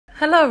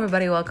Hello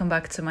everybody, welcome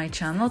back to my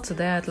channel.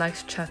 Today I'd like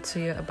to chat to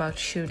you about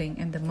shooting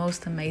in the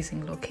most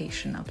amazing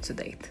location up to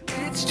date.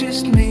 It's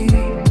just me.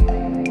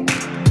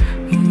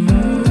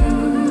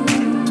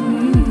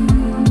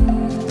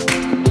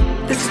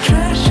 It's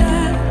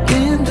treasure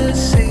in the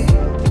sea.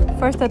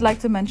 First, I'd like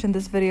to mention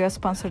this video is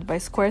sponsored by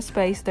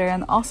Squarespace. They're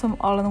an awesome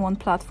all-in-one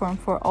platform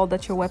for all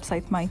that your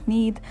website might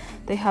need.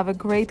 They have a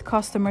great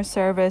customer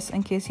service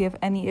in case you have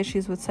any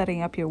issues with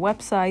setting up your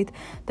website.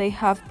 They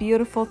have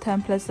beautiful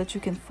templates that you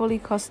can fully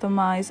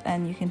customize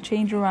and you can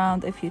change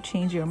around if you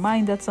change your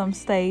mind at some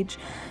stage.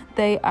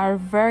 They are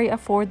very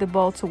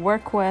affordable to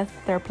work with.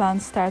 Their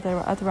plans start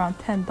at around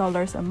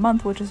 $10 a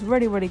month, which is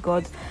really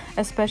good,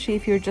 especially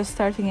if you're just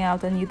starting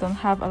out and you don't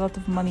have a lot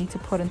of money to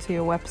put into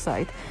your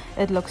website.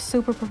 It looks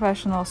super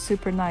professional,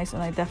 super nice,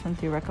 and I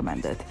definitely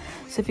recommend it.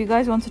 So if you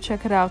guys want to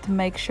check it out,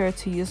 make sure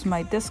to use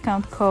my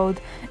discount code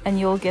and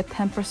you'll get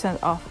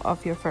 10% off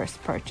of your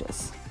first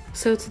purchase.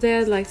 So today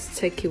I'd like to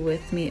take you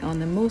with me on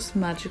the most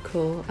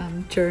magical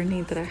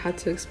journey that I had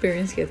to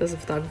experience yet as a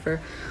photographer.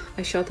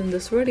 I shot in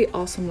this really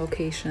awesome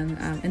location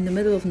in the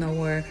middle of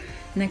nowhere,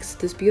 next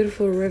to this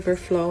beautiful river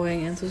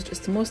flowing, and it was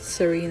just the most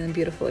serene and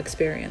beautiful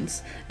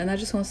experience. And I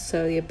just want to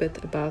tell you a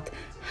bit about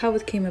how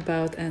it came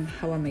about and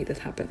how I made it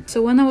happen.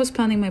 So when I was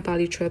planning my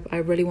Bali trip, I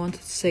really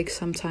wanted to take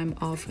some time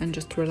off and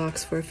just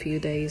relax for a few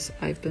days.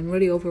 I've been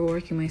really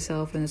overworking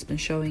myself and it's been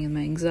showing in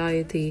my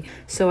anxiety.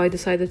 So I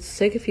decided to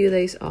take a few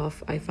days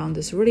off. I found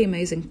this really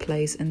amazing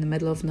place in the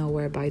middle of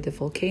nowhere by the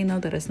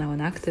volcano that is now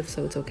inactive,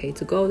 so it's okay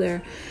to go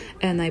there.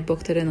 And I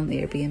booked it in on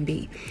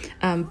Airbnb.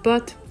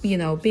 But, you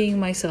know, being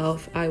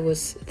myself, I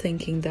was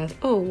thinking that,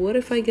 oh, what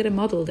if I get a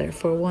model there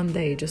for one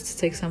day just to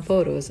take some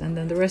photos and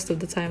then the rest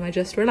of the time I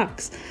just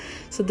relax?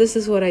 So this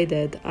is what I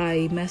did.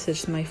 I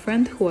messaged my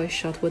friend who I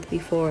shot with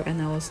before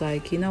and I was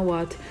like, you know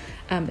what,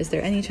 is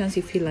there any chance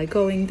you feel like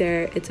going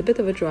there? It's a bit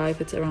of a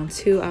drive. It's around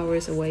 2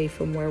 hours away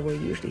from where we're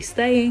usually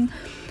staying,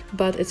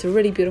 but it's a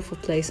really beautiful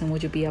place, and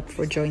would you be up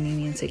for joining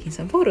me and taking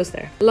some photos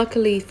there?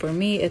 Luckily for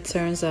me, it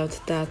turns out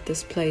that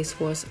this place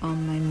was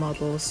on my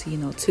model's,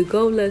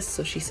 to-go list.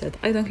 So she said,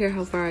 I don't care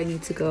how far I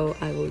need to go,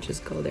 I will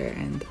just go there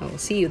and I'll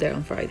see you there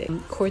on Friday.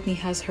 Courtney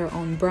has her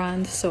own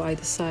brand, so I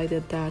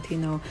decided that,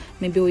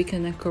 maybe we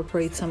can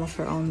incorporate some of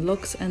her own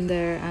looks in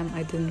there, and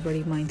I didn't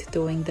really mind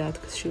doing that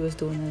because she was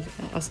doing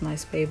us a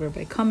nice favor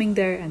by coming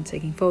there and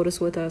taking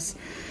photos with us.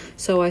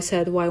 So I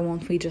said, why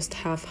won't we just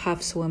have half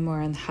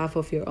swimwear and half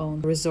of your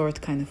own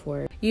resort kind of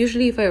wear?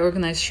 Usually if I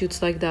organize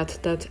shoots like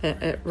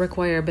that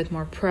require a bit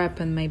more prep,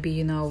 and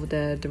maybe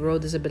the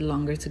road is a bit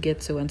longer to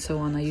get to and so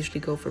on, I usually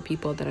go for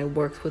people that I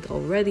worked with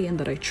already and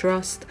that I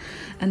trust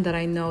and that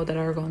I know that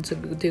are going to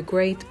do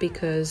great,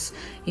 because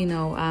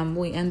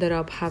we ended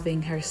up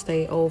having her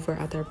stay over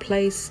at our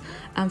place,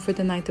 and for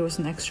the night there was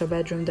an extra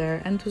bedroom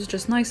there, and it was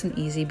just nice and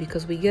easy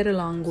because we get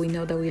along, we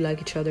know that we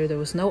like each other, there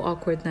was no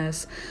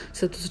awkwardness,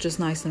 so it was just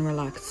nice and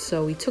relaxed.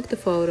 So we took the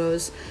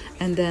photos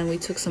and then we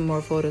took some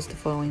more photos the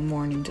following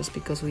morning, just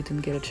because we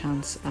didn't get a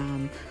chance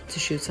to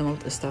shoot some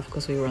of the stuff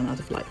because we ran out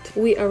of light.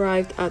 We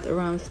arrived at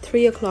around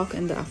 3 o'clock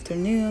in the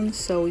afternoon,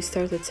 so we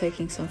started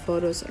taking some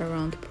photos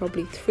around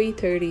probably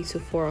 3:30 to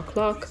 4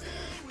 o'clock.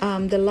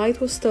 The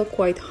light was still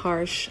quite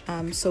harsh,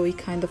 so we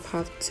kind of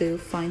had to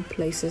find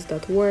places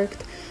that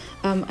worked.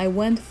 I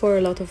went for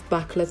a lot of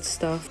backlit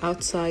stuff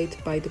outside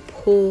by the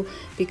pool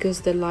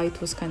because the light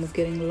was kind of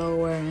getting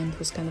lower and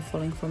was kind of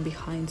falling from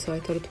behind, so I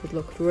thought it would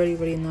look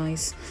really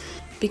nice.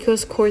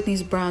 Because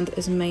Courtney's brand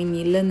is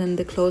mainly linen,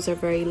 the clothes are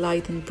very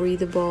light and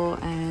breathable,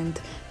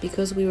 and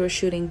because we were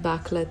shooting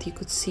backlit, you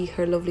could see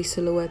her lovely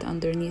silhouette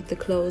underneath the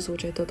clothes,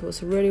 which I thought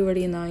was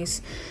really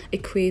nice.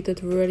 It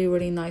created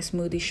really nice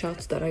moody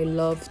shots that I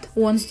loved.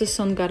 Once the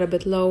sun got a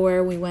bit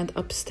lower, we went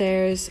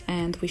upstairs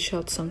and we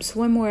shot some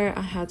swimwear.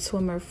 I had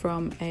swimwear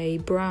from a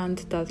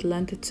brand that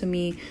lent it to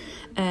me,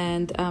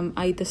 and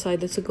I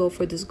decided to go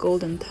for this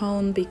golden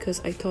tone because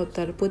I thought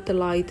that with the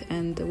light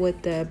and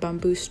with the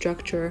bamboo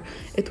structure,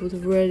 it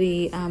would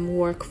really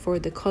work for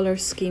the color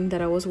scheme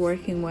that I was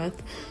working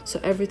with.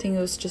 So everything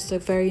was just a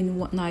very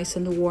nice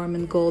and warm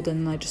and golden,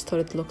 and I just thought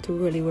it looked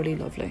really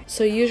lovely.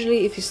 So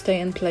usually if you stay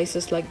in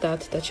places like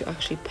that you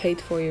actually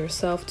paid for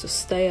yourself to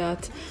stay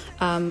at,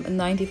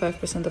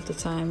 95% of the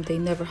time they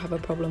never have a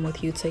problem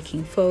with you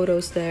taking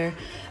photos there,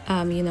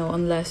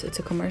 unless it's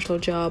a commercial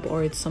job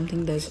or it's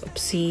something that's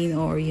obscene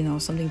or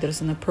something that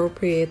is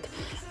inappropriate,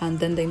 and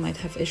then they might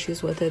have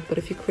issues with it. But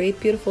if you create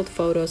beautiful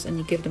photos and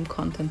you give them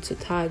content to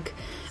tag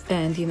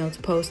and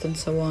to post and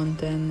so on,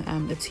 then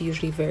it's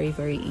usually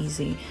very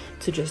easy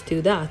to just do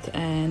that.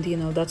 And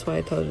that's why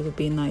I thought it would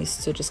be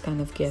nice to just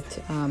kind of get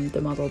the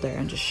model there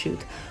and just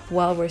shoot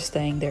while we're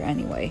staying there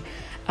anyway.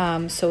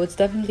 So it's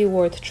definitely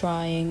worth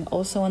trying.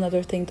 Also,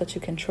 another thing that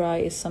you can try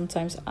is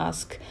sometimes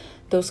ask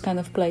those kind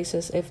of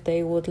places, if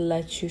they would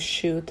let you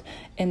shoot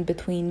in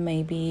between,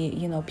 maybe,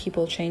 you know,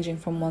 people changing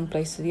from one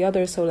place to the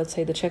other. So let's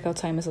say the checkout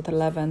time is at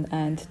 11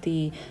 and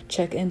the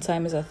check-in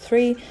time is at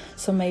 3,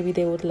 so maybe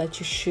they would let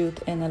you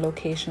shoot in a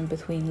location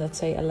between, let's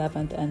say,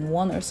 11 and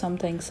 1 or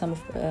something. Some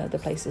of the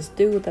places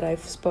do that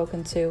I've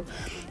spoken to,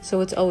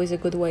 so it's always a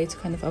good way to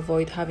kind of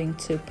avoid having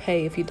to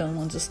pay if you don't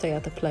want to stay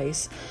at the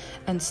place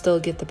and still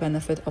get the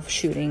benefit of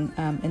shooting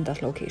in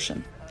that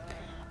location.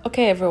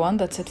 Okay everyone,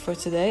 that's it for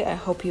today. I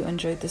hope you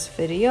enjoyed this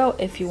video.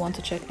 If you want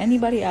to check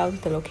anybody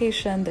out, the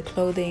location, the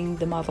clothing,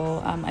 the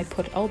model, I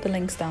put all the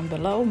links down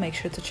below. Make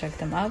sure to check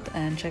them out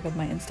and check out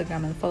my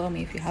Instagram and follow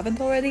me if you haven't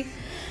already.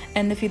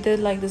 And if you did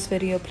like this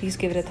video, please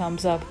give it a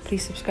thumbs up,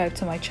 please subscribe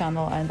to my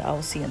channel, and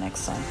I'll see you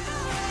next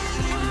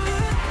time.